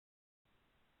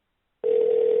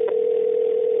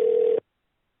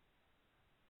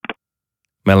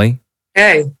Melly?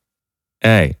 Hey,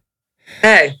 Hey,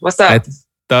 what's I up?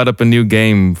 thought up a new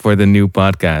game for the new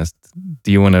podcast.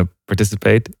 Do you want to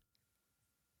participate?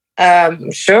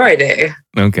 Sure I do.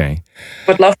 Okay.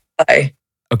 Would love to play.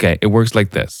 Okay, it works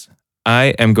like this.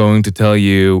 I am going to tell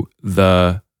you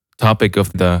the topic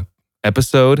of the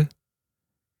episode,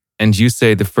 and you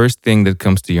say the first thing that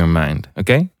comes to your mind,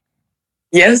 okay?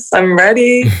 Yes, I'm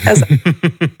ready.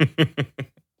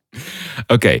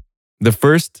 Okay, the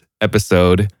first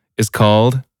episode is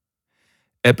called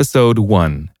Episode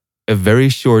 1, A Very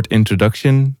Short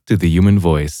Introduction to the Human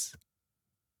Voice.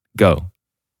 Go.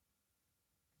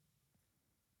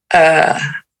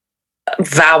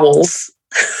 Vowels.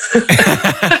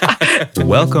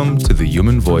 Welcome to The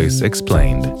Human Voice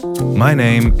Explained. My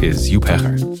name is Joep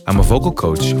Hegger. I'm a vocal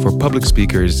coach for public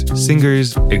speakers,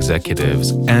 singers,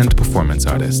 executives, and performance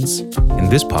artists. In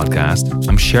this podcast,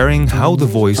 I'm sharing how the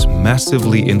voice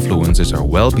massively influences our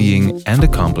well-being and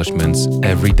accomplishments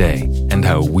every day, and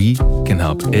how we can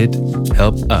help it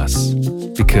help us.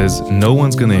 Because no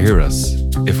one's gonna hear us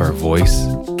if our voice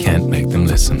can't make them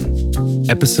listen.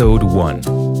 Episode 1.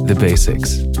 The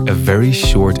Basics. A very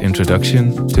short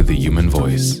introduction to the human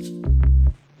voice.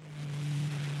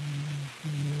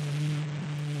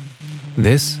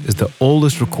 This is the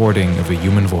oldest recording of a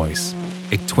human voice,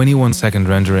 a 21-second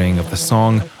rendering of the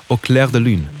song Au clair de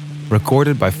lune,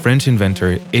 recorded by French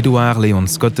inventor Édouard Léon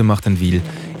Scott de Martinville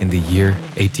in the year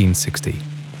 1860.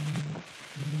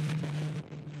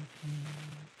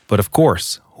 But of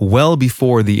course, well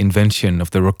before the invention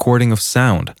of the recording of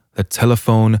sound, the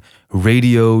telephone,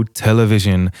 radio,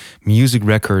 television, music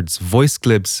records, voice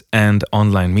clips, and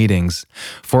online meetings,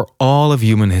 for all of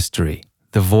human history,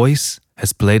 the voice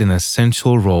has played an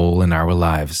essential role in our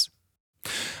lives.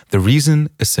 The reason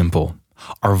is simple.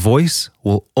 Our voice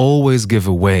will always give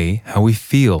away how we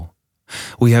feel.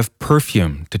 We have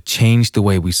perfume to change the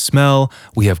way we smell,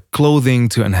 we have clothing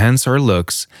to enhance our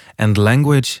looks, and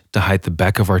language to hide the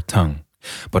back of our tongue.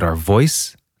 But our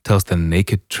voice tells the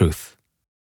naked truth.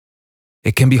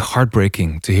 It can be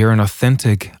heartbreaking to hear an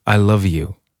authentic "I love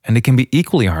you," and it can be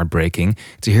equally heartbreaking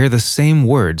to hear the same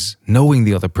words knowing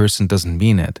the other person doesn't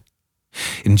mean it.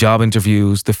 In job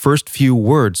interviews, the first few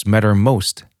words matter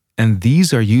most, and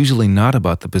these are usually not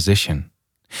about the position.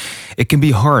 It can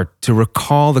be hard to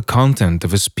recall the content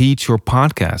of a speech or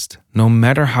podcast, no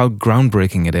matter how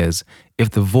groundbreaking it is, if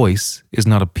the voice is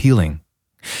not appealing.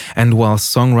 And while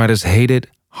songwriters hate it,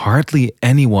 hardly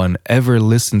anyone ever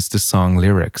listens to song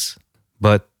lyrics.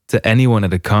 But to anyone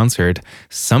at a concert,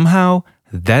 somehow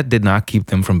that did not keep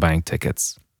them from buying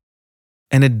tickets.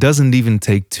 And it doesn't even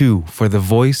take two for the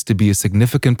voice to be a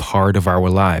significant part of our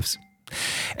lives.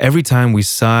 Every time we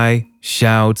sigh,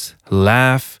 shout,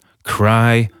 laugh,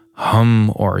 cry,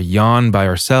 hum, or yawn by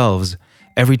ourselves,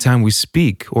 every time we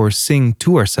speak or sing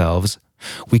to ourselves,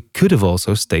 we could have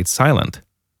also stayed silent.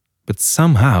 But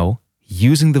somehow,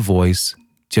 using the voice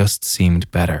just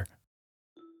seemed better.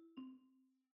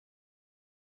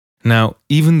 Now,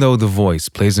 even though the voice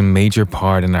plays a major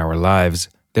part in our lives,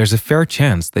 there's a fair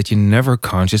chance that you never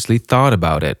consciously thought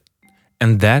about it.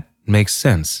 And that makes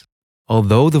sense.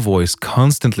 Although the voice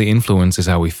constantly influences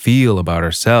how we feel about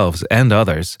ourselves and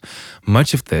others,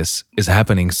 much of this is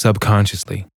happening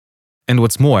subconsciously. And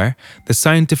what's more, the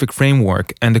scientific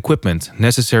framework and equipment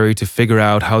necessary to figure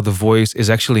out how the voice is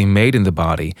actually made in the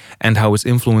body and how it's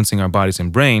influencing our bodies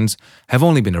and brains have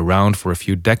only been around for a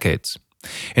few decades.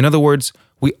 In other words,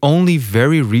 we only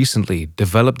very recently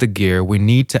developed the gear we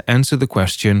need to answer the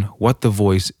question what the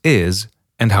voice is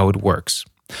and how it works.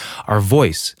 Our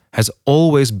voice has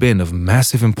always been of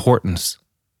massive importance,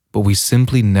 but we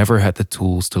simply never had the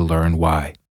tools to learn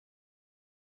why.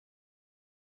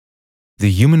 The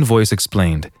Human Voice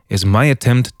Explained is my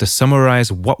attempt to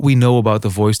summarize what we know about the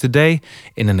voice today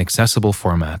in an accessible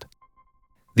format.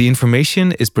 The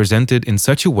information is presented in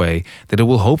such a way that it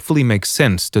will hopefully make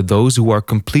sense to those who are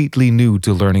completely new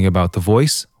to learning about the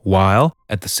voice, while,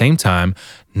 at the same time,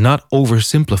 not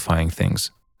oversimplifying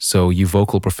things, so you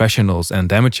vocal professionals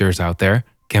and amateurs out there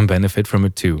can benefit from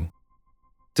it too.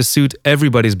 To suit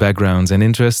everybody's backgrounds and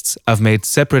interests, I've made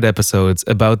separate episodes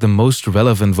about the most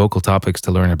relevant vocal topics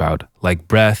to learn about, like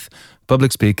breath,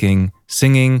 public speaking,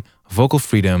 singing, vocal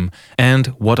freedom, and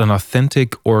what an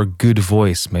authentic or good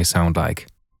voice may sound like.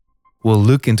 We'll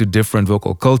look into different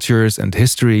vocal cultures and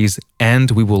histories, and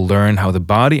we will learn how the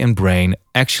body and brain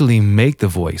actually make the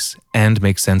voice and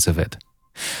make sense of it.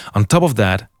 On top of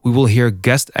that, we will hear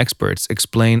guest experts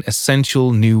explain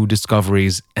essential new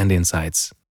discoveries and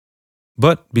insights.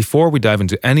 But before we dive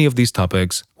into any of these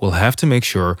topics, we'll have to make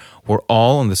sure we're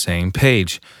all on the same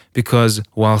page, because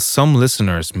while some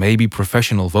listeners may be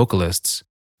professional vocalists,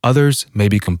 Others may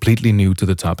be completely new to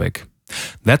the topic.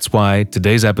 That's why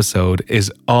today's episode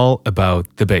is all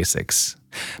about the basics.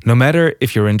 No matter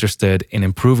if you're interested in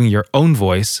improving your own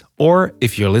voice or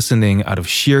if you're listening out of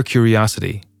sheer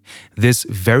curiosity, this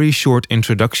very short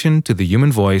introduction to the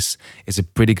human voice is a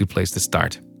pretty good place to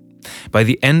start. By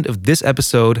the end of this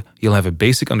episode, you'll have a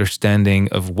basic understanding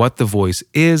of what the voice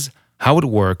is, how it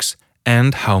works,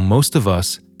 and how most of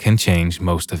us can change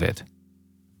most of it.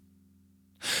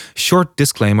 Short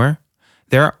disclaimer,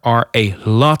 there are a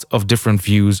lot of different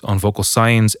views on vocal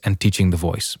science and teaching the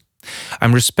voice.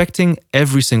 I'm respecting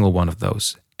every single one of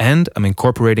those, and I'm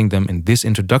incorporating them in this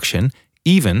introduction,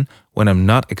 even when I'm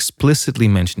not explicitly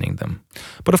mentioning them.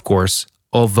 But of course,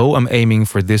 although I'm aiming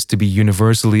for this to be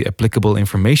universally applicable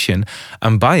information,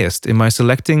 I'm biased in my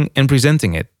selecting and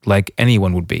presenting it like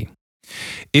anyone would be.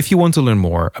 If you want to learn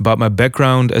more about my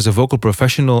background as a vocal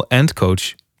professional and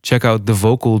coach, check out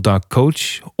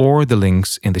thevocal.coach or the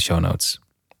links in the show notes.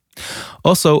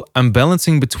 Also, I'm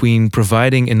balancing between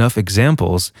providing enough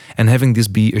examples and having this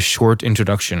be a short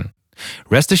introduction.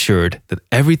 Rest assured that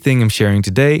everything I'm sharing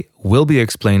today will be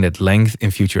explained at length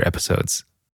in future episodes.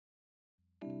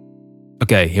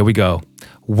 Okay, here we go.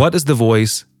 What is the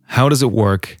voice? How does it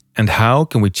work? And how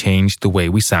can we change the way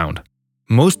we sound?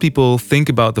 Most people think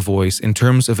about the voice in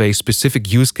terms of a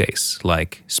specific use case,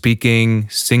 like speaking,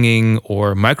 singing,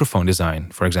 or microphone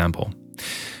design, for example.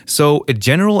 So a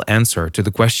general answer to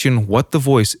the question what the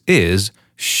voice is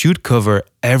should cover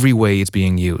every way it's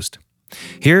being used.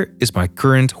 Here is my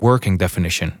current working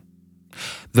definition.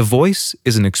 The voice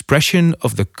is an expression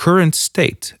of the current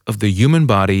state of the human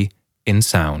body in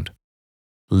sound.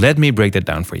 Let me break that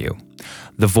down for you.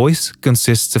 The voice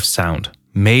consists of sound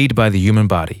made by the human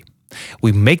body.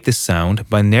 We make this sound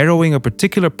by narrowing a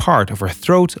particular part of our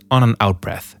throat on an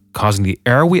out-breath, causing the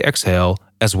air we exhale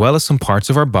as well as some parts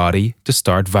of our body to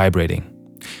start vibrating.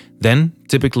 Then,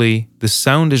 typically, the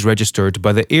sound is registered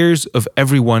by the ears of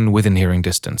everyone within hearing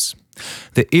distance.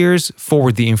 The ears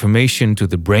forward the information to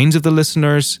the brains of the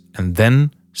listeners, and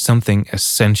then something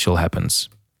essential happens.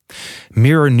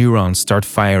 Mirror neurons start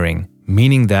firing,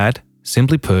 meaning that,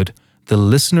 simply put, the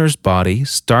listener's body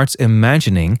starts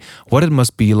imagining what it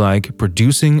must be like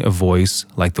producing a voice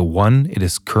like the one it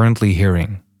is currently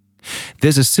hearing.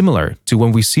 This is similar to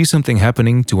when we see something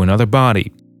happening to another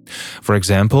body. For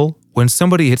example, when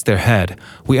somebody hits their head,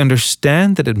 we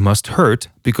understand that it must hurt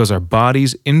because our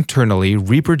bodies internally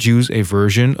reproduce a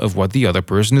version of what the other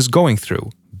person is going through,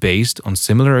 based on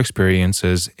similar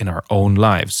experiences in our own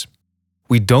lives.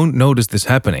 We don't notice this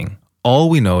happening. All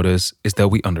we notice is that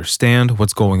we understand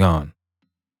what's going on.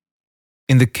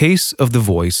 In the case of the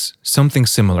voice, something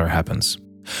similar happens.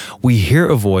 We hear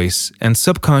a voice and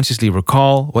subconsciously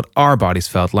recall what our bodies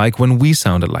felt like when we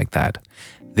sounded like that.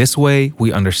 This way,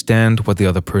 we understand what the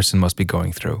other person must be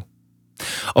going through.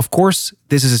 Of course,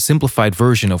 this is a simplified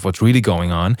version of what's really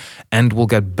going on, and we'll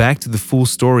get back to the full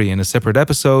story in a separate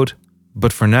episode,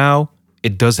 but for now,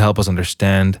 it does help us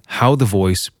understand how the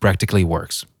voice practically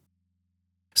works.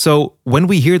 So, when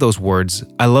we hear those words,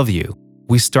 I love you,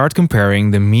 we start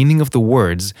comparing the meaning of the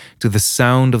words to the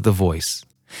sound of the voice.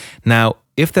 Now,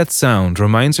 if that sound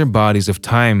reminds our bodies of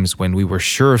times when we were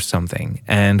sure of something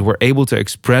and were able to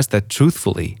express that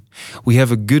truthfully, we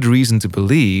have a good reason to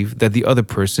believe that the other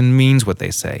person means what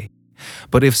they say.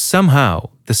 But if somehow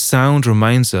the sound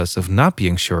reminds us of not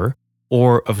being sure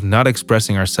or of not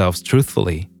expressing ourselves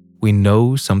truthfully, we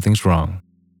know something's wrong.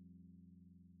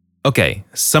 Okay,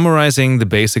 summarizing the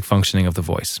basic functioning of the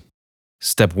voice.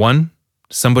 Step 1,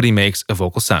 somebody makes a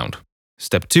vocal sound.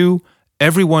 Step 2,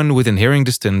 everyone within hearing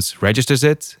distance registers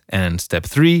it. And step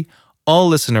 3, all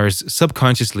listeners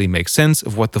subconsciously make sense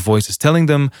of what the voice is telling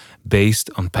them based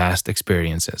on past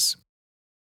experiences.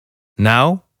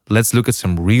 Now, let's look at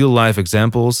some real-life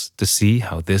examples to see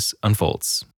how this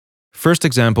unfolds. First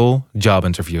example, job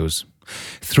interviews.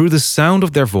 Through the sound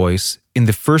of their voice, in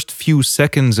the first few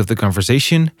seconds of the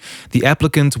conversation, the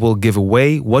applicant will give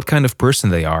away what kind of person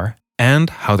they are and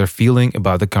how they're feeling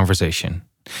about the conversation.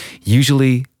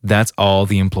 Usually, that's all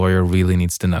the employer really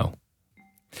needs to know.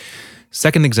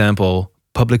 Second example,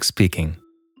 public speaking.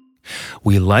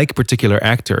 We like particular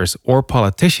actors or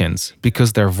politicians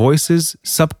because their voices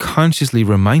subconsciously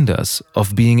remind us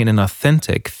of being in an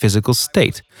authentic physical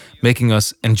state, making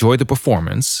us enjoy the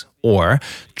performance or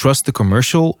trust the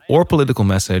commercial or political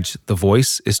message the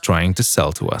voice is trying to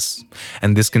sell to us.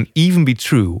 And this can even be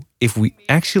true if we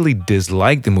actually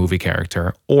dislike the movie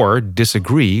character or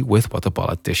disagree with what the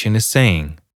politician is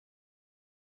saying.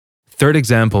 Third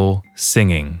example,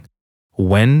 singing.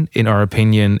 When, in our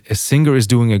opinion, a singer is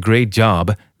doing a great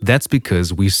job, That's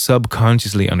because we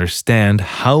subconsciously understand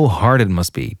how hard it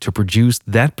must be to produce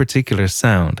that particular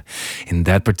sound in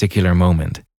that particular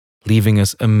moment, leaving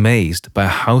us amazed by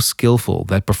how skillful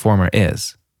that performer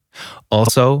is.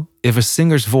 Also, if a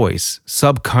singer's voice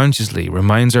subconsciously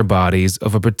reminds our bodies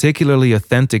of a particularly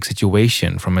authentic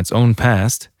situation from its own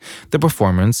past, the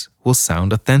performance will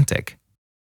sound authentic.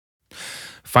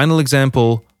 Final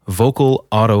example, vocal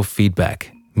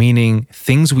auto-feedback, meaning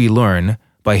things we learn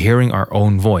by hearing our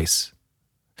own voice.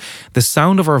 The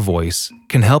sound of our voice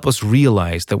can help us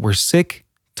realize that we're sick,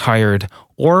 tired,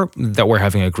 or that we're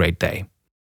having a great day.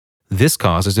 This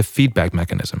causes a feedback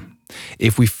mechanism.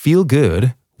 If we feel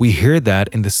good, we hear that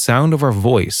in the sound of our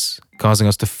voice, causing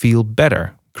us to feel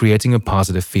better, creating a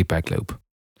positive feedback loop.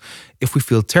 If we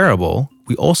feel terrible,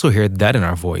 we also hear that in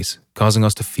our voice, causing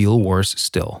us to feel worse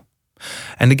still.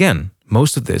 And again,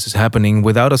 most of this is happening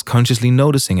without us consciously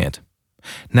noticing it.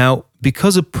 Now,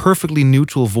 because a perfectly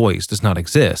neutral voice does not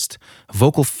exist,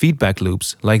 vocal feedback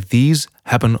loops like these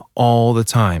happen all the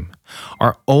time.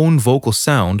 Our own vocal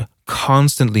sound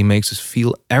constantly makes us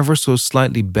feel ever so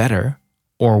slightly better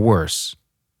or worse.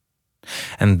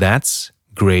 And that's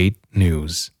great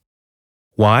news.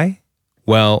 Why?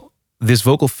 Well, this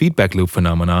vocal feedback loop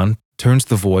phenomenon turns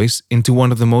the voice into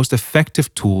one of the most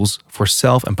effective tools for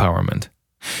self-empowerment.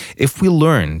 If we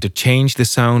learn to change the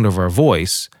sound of our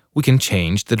voice, we can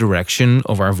change the direction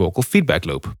of our vocal feedback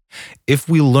loop. If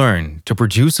we learn to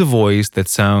produce a voice that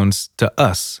sounds, to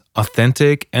us,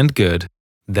 authentic and good,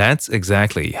 that's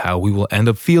exactly how we will end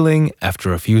up feeling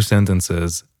after a few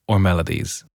sentences or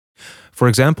melodies. For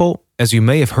example, as you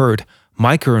may have heard,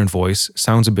 my current voice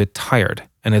sounds a bit tired,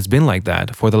 and it's been like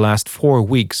that for the last 4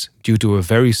 weeks due to a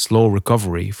very slow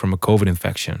recovery from a COVID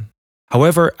infection.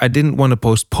 However, I didn't want to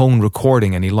postpone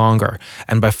recording any longer,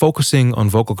 and by focusing on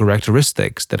vocal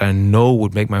characteristics that I know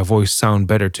would make my voice sound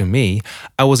better to me,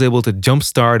 I was able to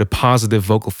jumpstart a positive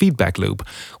vocal feedback loop,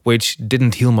 which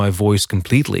didn't heal my voice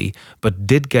completely, but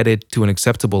did get it to an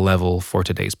acceptable level for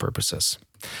today's purposes.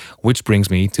 Which brings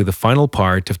me to the final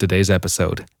part of today's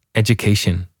episode,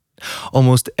 education.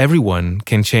 Almost everyone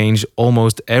can change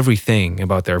almost everything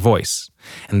about their voice.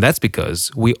 And that's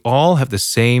because we all have the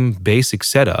same basic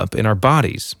setup in our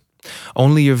bodies.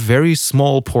 Only a very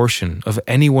small portion of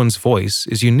anyone's voice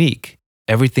is unique,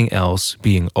 everything else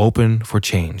being open for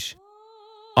change.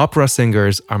 Opera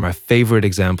singers are my favorite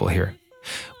example here.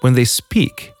 When they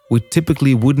speak, we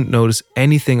typically wouldn't notice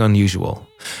anything unusual,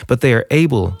 but they are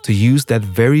able to use that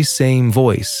very same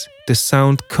voice to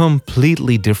sound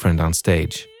completely different on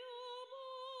stage.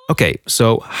 Okay,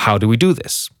 so how do we do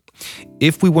this?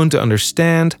 If we want to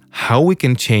understand how we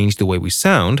can change the way we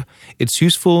sound, it's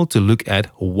useful to look at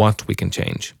what we can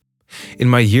change. In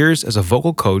my years as a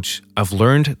vocal coach, I've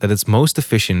learned that it's most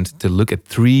efficient to look at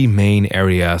 3 main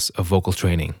areas of vocal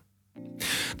training.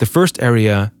 The first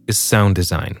area is sound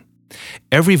design.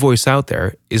 Every voice out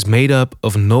there is made up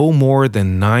of no more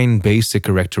than 9 basic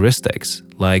characteristics,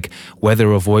 like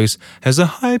whether a voice has a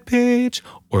high pitch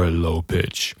or a low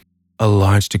pitch, a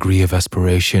large degree of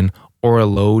aspiration or a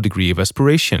low degree of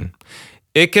aspiration.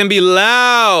 It can be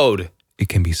loud. It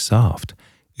can be soft.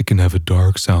 It can have a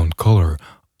dark sound color,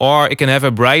 or it can have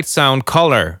a bright sound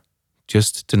color,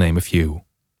 just to name a few.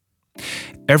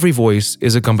 Every voice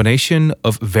is a combination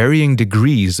of varying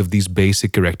degrees of these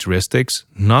basic characteristics,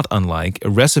 not unlike a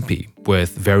recipe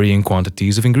with varying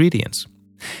quantities of ingredients.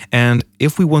 And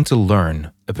if we want to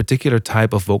learn a particular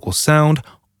type of vocal sound,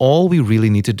 all we really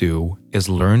need to do is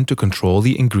learn to control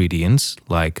the ingredients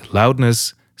like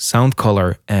loudness, sound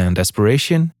color, and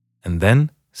aspiration, and then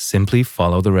simply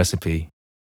follow the recipe.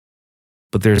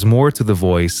 But there's more to the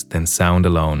voice than sound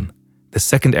alone. The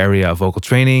second area of vocal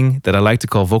training, that I like to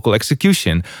call vocal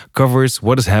execution, covers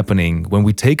what is happening when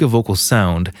we take a vocal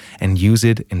sound and use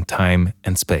it in time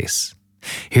and space.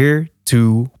 Here,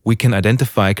 too, we can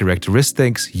identify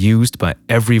characteristics used by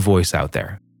every voice out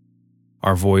there.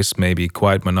 Our voice may be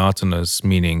quite monotonous,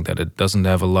 meaning that it doesn't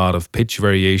have a lot of pitch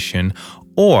variation,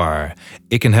 or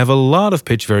it can have a lot of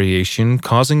pitch variation,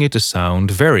 causing it to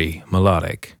sound very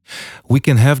melodic. We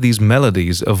can have these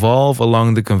melodies evolve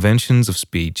along the conventions of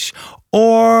speech,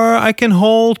 or I can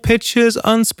hold pitches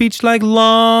unspeech-like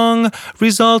long,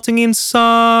 resulting in song.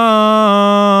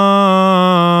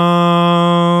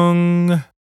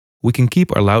 We can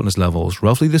keep our loudness levels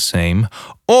roughly the same,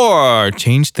 or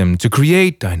change them to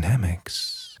create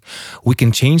dynamics. We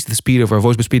can change the speed of our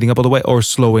voice by speeding up all the way or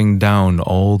slowing down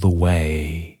all the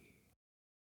way.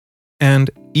 And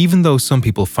even though some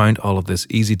people find all of this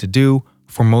easy to do,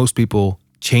 for most people,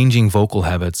 changing vocal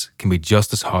habits can be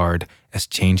just as hard as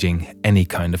changing any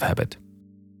kind of habit.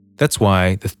 That's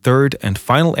why the third and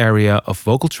final area of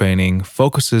vocal training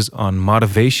focuses on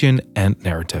motivation and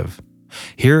narrative.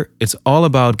 Here, it's all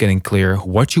about getting clear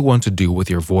what you want to do with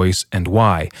your voice and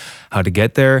why, how to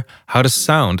get there, how to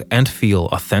sound and feel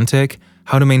authentic,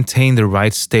 how to maintain the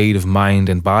right state of mind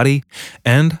and body,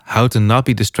 and how to not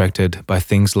be distracted by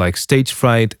things like stage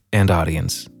fright and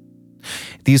audience.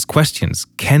 These questions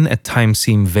can at times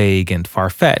seem vague and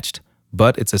far-fetched,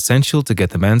 but it's essential to get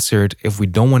them answered if we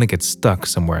don't want to get stuck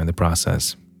somewhere in the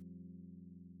process.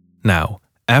 Now,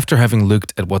 after having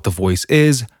looked at what the voice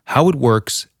is, how it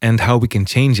works, and how we can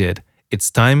change it,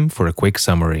 it's time for a quick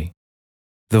summary.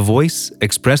 The voice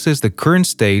expresses the current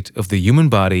state of the human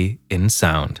body in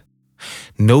sound.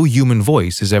 No human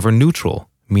voice is ever neutral,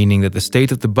 meaning that the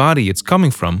state of the body it's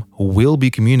coming from will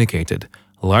be communicated,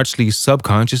 largely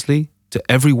subconsciously, to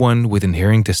everyone within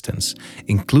hearing distance,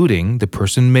 including the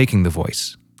person making the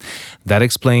voice. That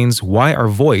explains why our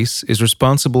voice is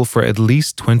responsible for at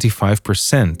least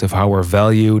 25% of how we're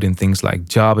valued in things like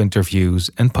job interviews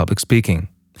and public speaking.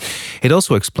 It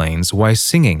also explains why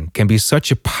singing can be such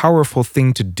a powerful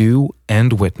thing to do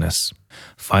and witness.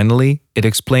 Finally, it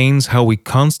explains how we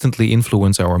constantly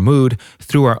influence our mood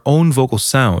through our own vocal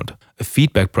sound, a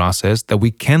feedback process that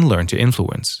we can learn to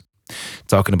influence.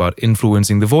 Talking about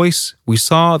influencing the voice, we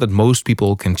saw that most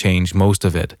people can change most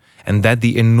of it, and that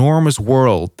the enormous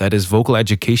world that is vocal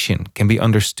education can be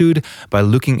understood by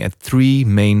looking at three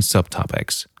main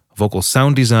subtopics: vocal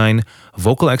sound design,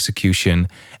 vocal execution,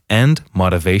 and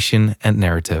motivation and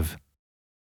narrative.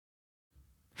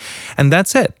 And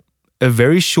that's it. A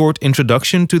very short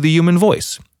introduction to the human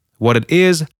voice, what it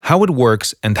is, how it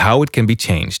works, and how it can be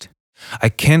changed. I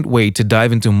can't wait to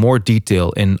dive into more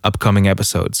detail in upcoming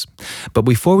episodes. But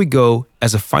before we go,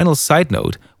 as a final side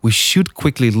note, we should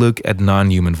quickly look at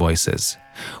non-human voices.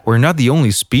 We're not the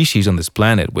only species on this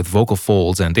planet with vocal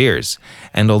folds and ears,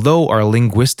 and although our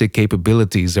linguistic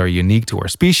capabilities are unique to our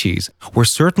species,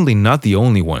 we're certainly not the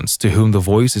only ones to whom the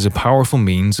voice is a powerful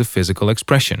means of physical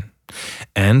expression.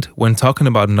 And when talking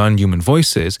about non-human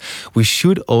voices, we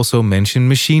should also mention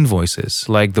machine voices,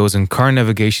 like those in car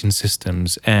navigation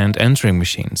systems and answering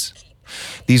machines.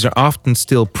 These are often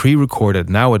still pre-recorded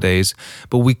nowadays,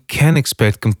 but we can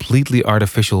expect completely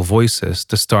artificial voices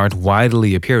to start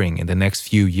widely appearing in the next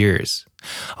few years.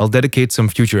 I'll dedicate some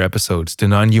future episodes to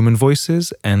non-human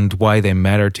voices and why they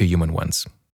matter to human ones.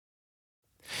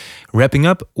 Wrapping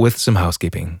up with some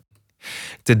housekeeping.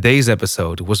 Today's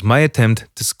episode was my attempt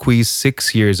to squeeze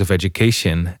 6 years of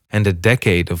education and a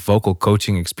decade of vocal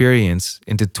coaching experience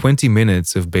into 20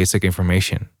 minutes of basic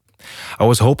information. I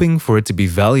was hoping for it to be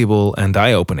valuable and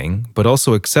eye-opening, but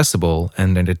also accessible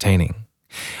and entertaining.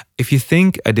 If you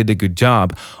think I did a good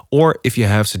job, or if you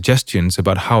have suggestions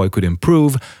about how I could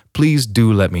improve, please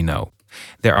do let me know.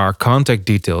 There are contact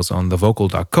details on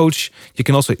thevocal.coach. You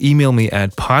can also email me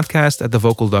at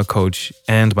podcast@thevocal.coach,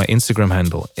 and my Instagram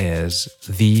handle is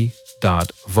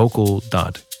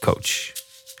the.vocal.coach.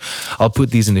 I'll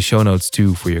put these in the show notes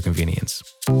too for your convenience.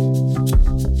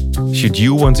 Should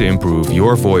you want to improve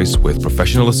your voice with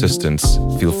professional assistance,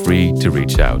 feel free to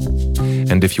reach out.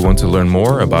 And if you want to learn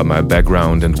more about my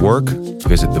background and work,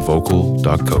 visit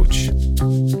thevocal.coach.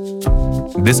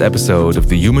 This episode of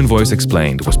The Human Voice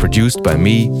Explained was produced by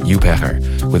me, Joep Hegger,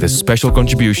 with a special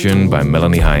contribution by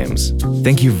Melanie Hyams.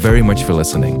 Thank you very much for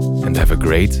listening, and have a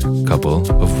great couple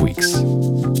of weeks.